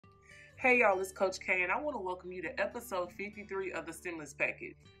Hey y'all, it's Coach K, and I want to welcome you to episode 53 of the Stimulus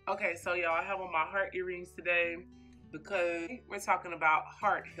Package. Okay, so y'all, I have on my heart earrings today because we're talking about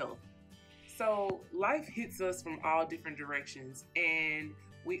heart health. So life hits us from all different directions, and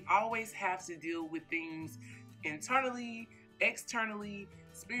we always have to deal with things internally, externally,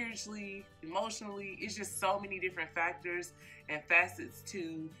 spiritually, emotionally. It's just so many different factors and facets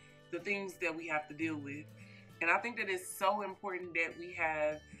to the things that we have to deal with. And I think that it's so important that we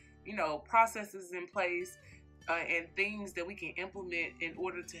have processes in place and things that we can implement in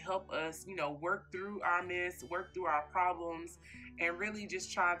order to help us, work through our mess, work through our problems, and really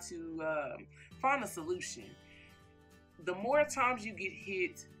just try to find a solution. The more times you get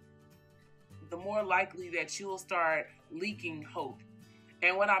hit, the more likely that you'll start leaking hope.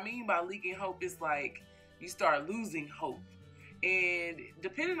 And what I mean by leaking hope is like you start losing hope. And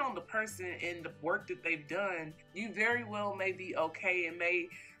depending on the person and the work that they've done, you very well may be okay and may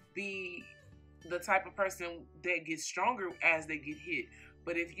be the type of person that gets stronger as they get hit.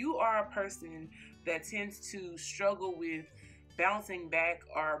 But if you are a person that tends to struggle with bouncing back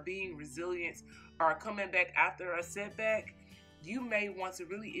or being resilient or coming back after a setback, you may want to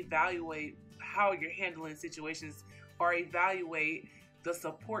really evaluate how you're handling situations or evaluate the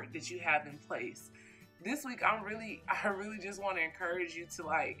support that you have in place. This week, I really just want to encourage you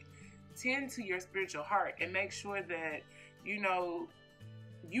to tend to your spiritual heart and make sure that,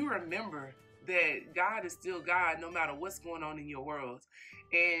 you remember that God is still God no matter what's going on in your world.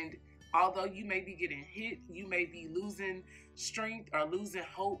 And although you may be getting hit, you may be losing strength or losing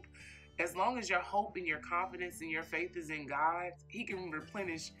hope, as long as your hope and your confidence and your faith is in God, He can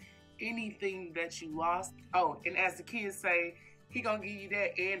replenish anything that you lost. Oh, and as the kids say, He gonna give you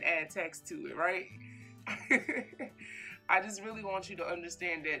that and add tax to it, right? I just really want you to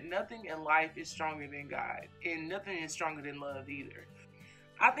understand that nothing in life is stronger than God, and nothing is stronger than love either.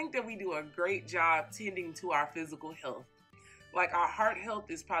 I think that we do a great job tending to our physical health. Like, our heart health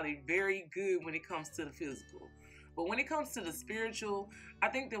is probably very good when it comes to the physical. But when it comes to the spiritual, I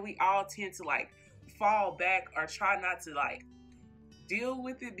think that we all tend to fall back or try not to deal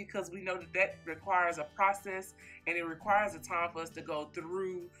with it, because we know that requires a process and it requires a time for us to go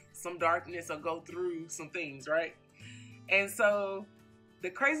through some darkness or go through some things, right? And so the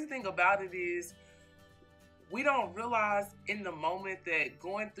crazy thing about it is we don't realize in the moment that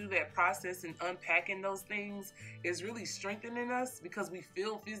going through that process and unpacking those things is really strengthening us, because we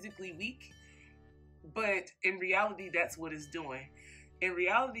feel physically weak. But in reality, that's what it's doing. In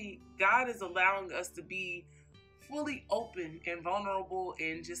reality, God is allowing us to be fully open and vulnerable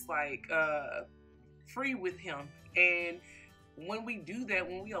and just free with Him. And when we do that,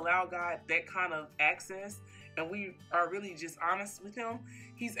 when we allow God that kind of access and we are really just honest with Him,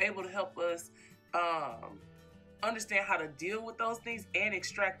 He's able to help us understand how to deal with those things and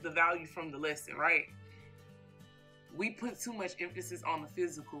extract the value from the lesson, right? We put too much emphasis on the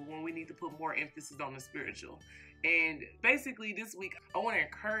physical when we need to put more emphasis on the spiritual. And basically this week, I want to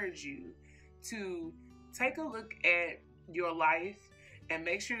encourage you to take a look at your life and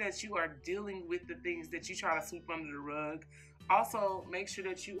make sure that you are dealing with the things that you try to sweep under the rug. Also, make sure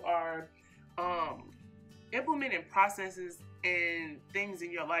that you are implementing processes and things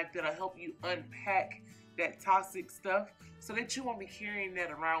in your life that'll help you unpack that toxic stuff so that you won't be carrying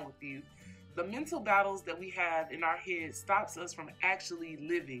that around with you. The mental battles that we have in our head stops us from actually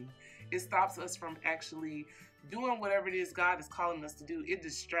living. It stops us from actually doing whatever it is God is calling us to do. It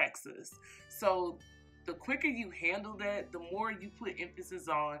distracts us. So the quicker you handle that, the more you put emphasis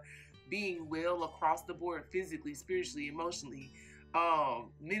on being well across the board, physically, spiritually, emotionally,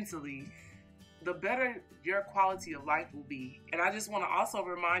 mentally, the better your quality of life will be. And I just want to also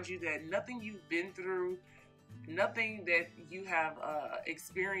remind you that nothing you've been through, nothing that you have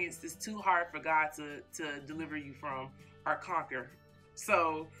experienced is too hard for God to deliver you from or conquer.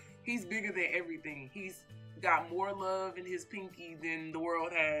 So He's bigger than everything. He's got more love in His pinky than the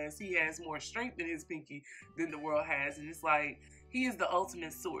world has. He has more strength in His pinky than the world has. And it's like, He is the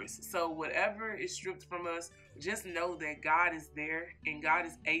ultimate source. So whatever is stripped from us, just know that God is there and God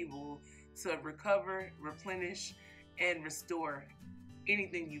is able to recover, replenish, and restore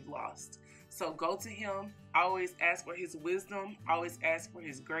anything you've lost. So go to Him, always ask for His wisdom, always ask for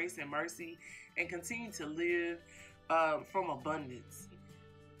His grace and mercy, and continue to live from abundance.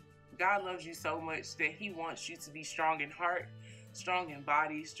 God loves you so much that He wants you to be strong in heart, strong in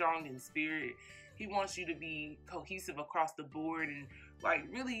body, strong in spirit. He wants you to be cohesive across the board and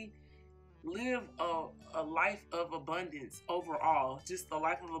really live a life of abundance overall, just a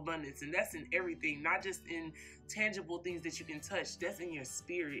life of abundance. And that's in everything, not just in tangible things that you can touch. That's in your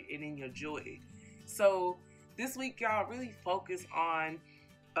spirit and in your joy. So this week, y'all, really focus on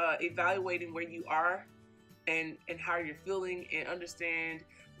evaluating where you are and how you're feeling, and understand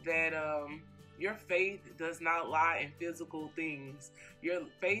that your faith does not lie in physical things. Your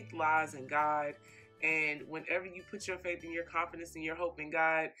faith lies in God. And whenever you put your faith and your confidence and your hope in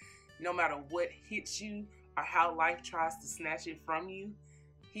God, no matter what hits you or how life tries to snatch it from you,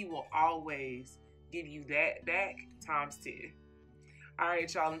 He will always give you that back times 10. All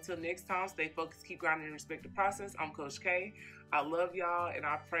right, y'all, until next time, stay focused, keep grinding, and respect the process. I'm Coach K. I love y'all, and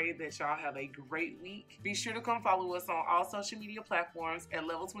I pray that y'all have a great week. Be sure to come follow us on all social media platforms at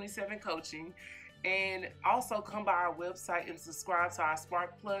Level 27 Coaching, and also come by our website and subscribe to our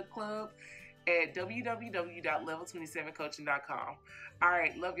Spark Plug Club at www.level27coaching.com. All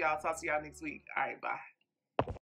right, love y'all. Talk to y'all next week. All right, bye.